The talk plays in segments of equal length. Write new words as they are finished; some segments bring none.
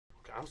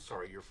I'm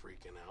sorry you're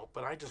freaking out,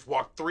 but I just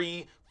walked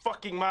 3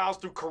 fucking miles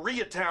through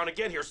Koreatown to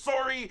get here.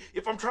 Sorry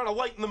if I'm trying to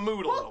lighten the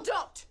mood a little. Well,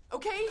 don't,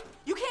 okay?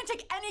 You can't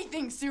take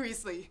anything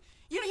seriously.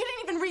 You didn't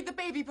even read the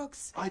baby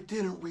books. I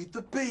didn't read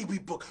the baby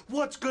book.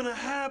 What's gonna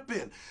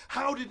happen?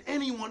 How did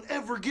anyone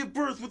ever give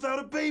birth without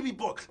a baby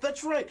book?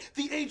 That's right,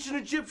 the ancient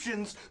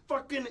Egyptians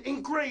fucking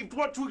engraved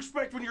what to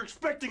expect when you're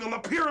expecting on the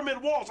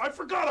pyramid walls. I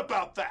forgot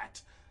about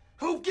that.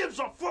 Who gives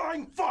a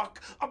flying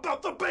fuck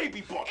about the baby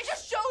book? It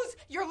just shows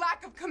your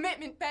lack of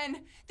commitment, Ben,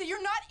 that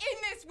you're not in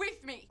this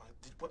with me.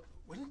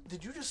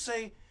 Did you just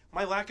say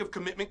my lack of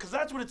commitment? Because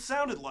that's what it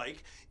sounded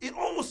like. It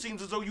almost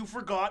seems as though you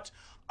forgot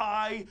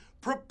I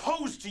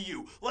proposed to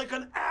you like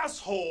an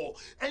asshole,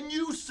 and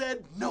you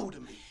said no to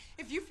me.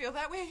 If you feel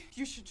that way,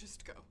 you should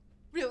just go.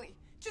 Really,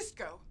 just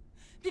go.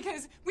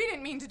 Because we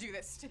didn't mean to do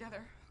this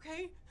together,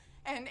 okay?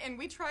 And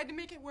we tried to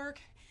make it work,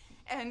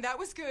 and that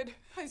was good,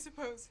 I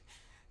suppose.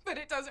 But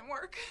it doesn't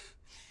work.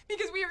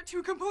 Because we are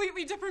 2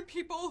 completely different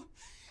people.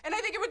 And I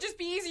think it would just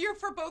be easier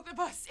for both of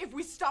us if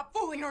we stopped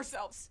fooling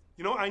ourselves.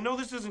 You know, I know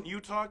this isn't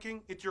you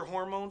talking, it's your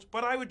hormones,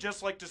 but I would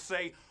just like to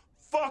say,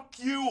 fuck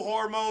you,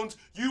 hormones.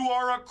 You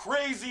are a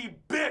crazy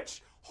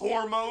bitch.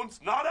 Hormones,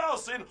 not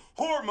Allison.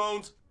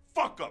 Hormones,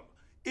 fuck them.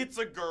 It's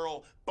a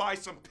girl. Buy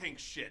some pink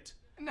shit.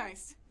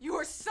 Nice. You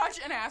are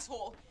such an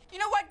asshole. You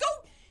know what? Go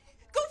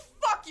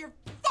fuck your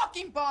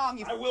fucking bong,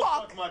 you fuck. I will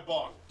fuck my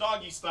bong.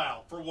 Doggy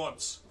style, for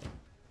once.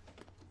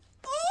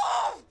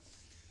 Ugh!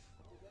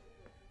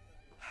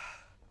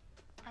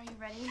 Are you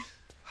ready?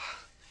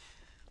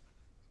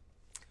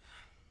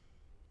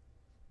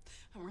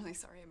 I'm really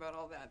sorry about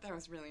all that. That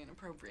was really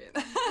inappropriate.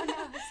 Oh, no,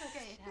 it's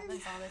okay. It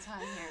happens all the time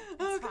here.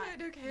 It's Oh, fine.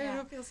 good, okay. Yeah. I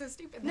don't feel so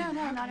stupid. No, then.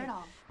 no, Okay. not at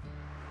all.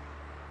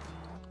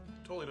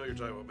 Totally know what you're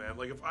talking about, man.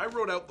 Like, if I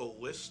wrote out the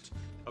list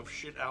of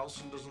shit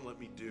Allison doesn't let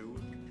me do,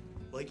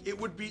 like, it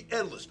would be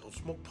endless. Don't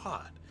smoke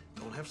pot.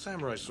 Don't have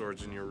samurai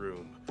swords in your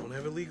room. Don't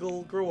have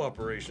illegal grow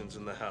operations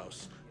in the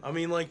house. I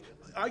mean, like,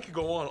 I could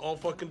go on all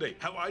fucking day.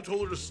 Have I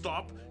told her to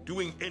stop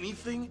doing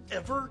anything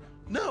ever?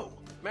 No.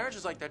 Marriage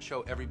is like that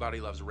show Everybody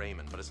Loves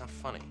Raymond, but it's not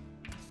funny.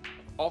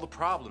 All the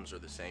problems are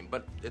the same,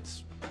 but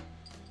it's,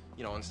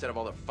 you know, instead of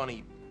all the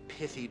funny,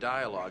 pithy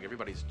dialogue,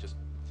 everybody's just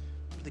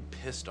really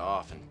pissed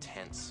off and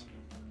tense.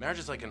 Marriage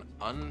is like an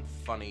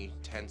unfunny,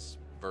 tense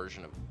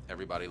version of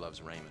Everybody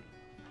Loves Raymond.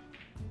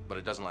 But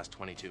it doesn't last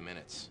 22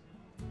 minutes.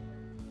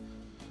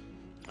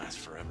 It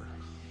lasts forever.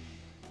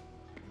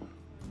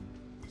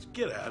 Let's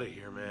get out of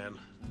here, man.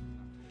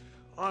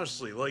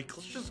 Honestly, like,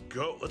 let's just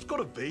go. Let's go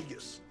to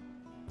Vegas.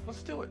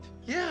 Let's do it.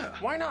 Yeah.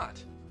 Why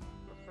not?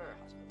 Prefer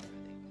hospital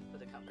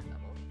with a comfort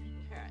level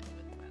inherent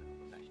with medical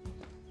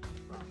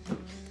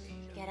professionals.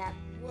 Get up.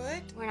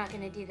 What? We're not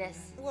gonna do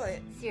this. What?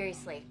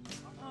 Seriously.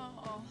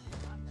 Oh.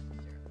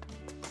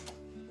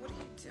 What are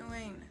you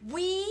doing?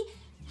 We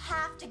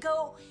have to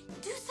go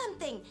do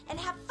something and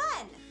have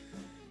fun.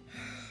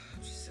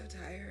 I'm just so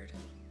tired.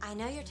 I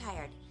know you're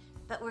tired,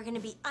 but we're gonna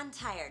be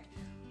untired.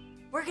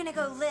 We're gonna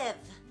go live.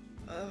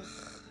 Ugh,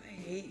 I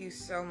hate you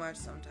so much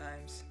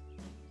sometimes.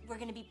 We're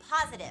gonna be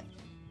positive.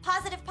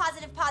 Positive,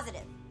 positive,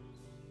 positive.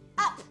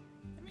 Up!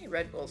 How many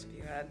Red Bulls have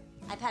you had?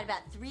 I've had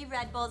about 3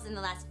 Red Bulls in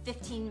the last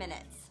 15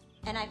 minutes,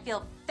 and I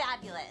feel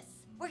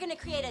fabulous. We're gonna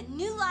create a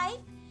new life,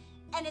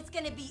 and it's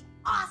gonna be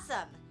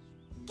awesome.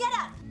 Get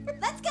up!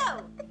 Let's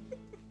go!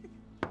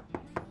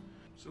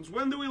 Since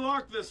when do we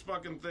lock this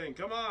fucking thing?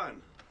 Come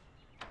on.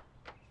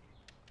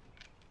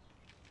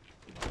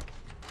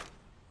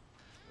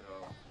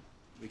 No,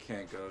 we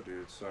can't go,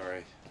 dude.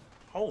 Sorry.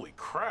 Holy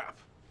crap.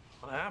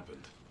 What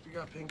happened? You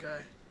got pink eye.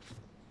 Are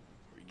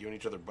you giving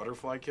each other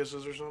butterfly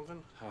kisses or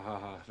something? Ha ha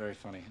ha. Very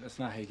funny. That's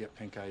not how you get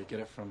pink eye. You get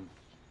it from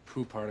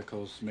poo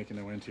particles making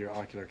their way into your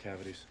ocular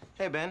cavities.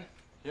 Hey, Ben.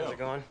 Yo. How's it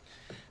going?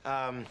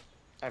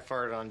 I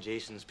farted on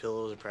Jason's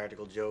pillow as a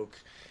practical joke.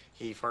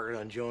 He farted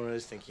on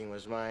Jonah's thinking it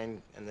was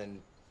mine, and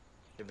then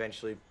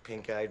eventually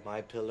pink-eyed my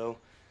pillow.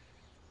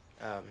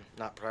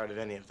 Not proud of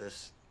any of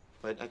this,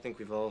 but I think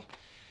we've all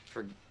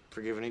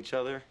forgiven each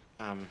other,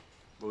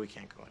 but we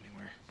can't go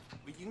anywhere.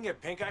 You can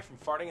get pink eye from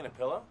farting in a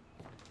pillow?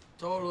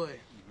 Totally.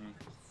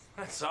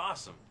 That's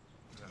awesome.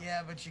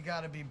 Yeah, but you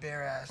gotta be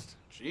bare-assed.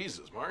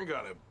 Jesus, Martin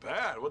got it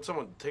bad. Would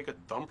someone take a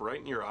dump right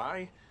in your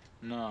eye?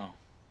 No.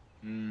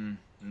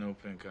 No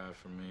pink eye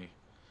for me.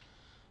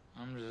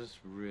 I'm just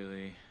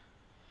really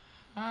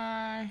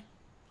high.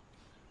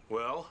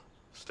 Well,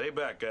 stay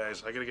back,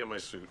 guys. I gotta get my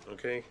suit,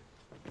 okay?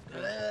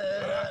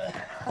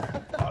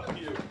 Fuck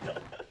you.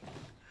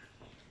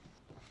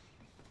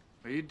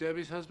 Are you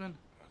Debbie's husband?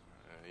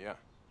 Yeah.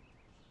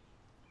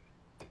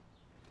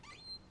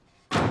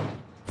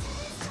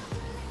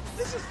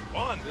 This is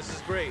fun. This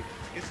is great.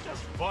 It's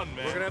just fun,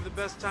 man. We're gonna have the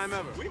best time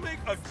ever. We make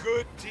a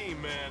good team,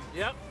 man.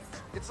 Yep.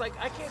 It's like,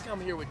 I can't come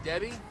here with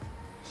Debbie.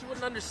 She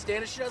wouldn't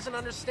understand it. She doesn't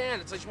understand.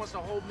 It's like she wants to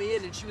hold me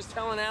in, and she was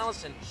telling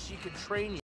Allison she could train you.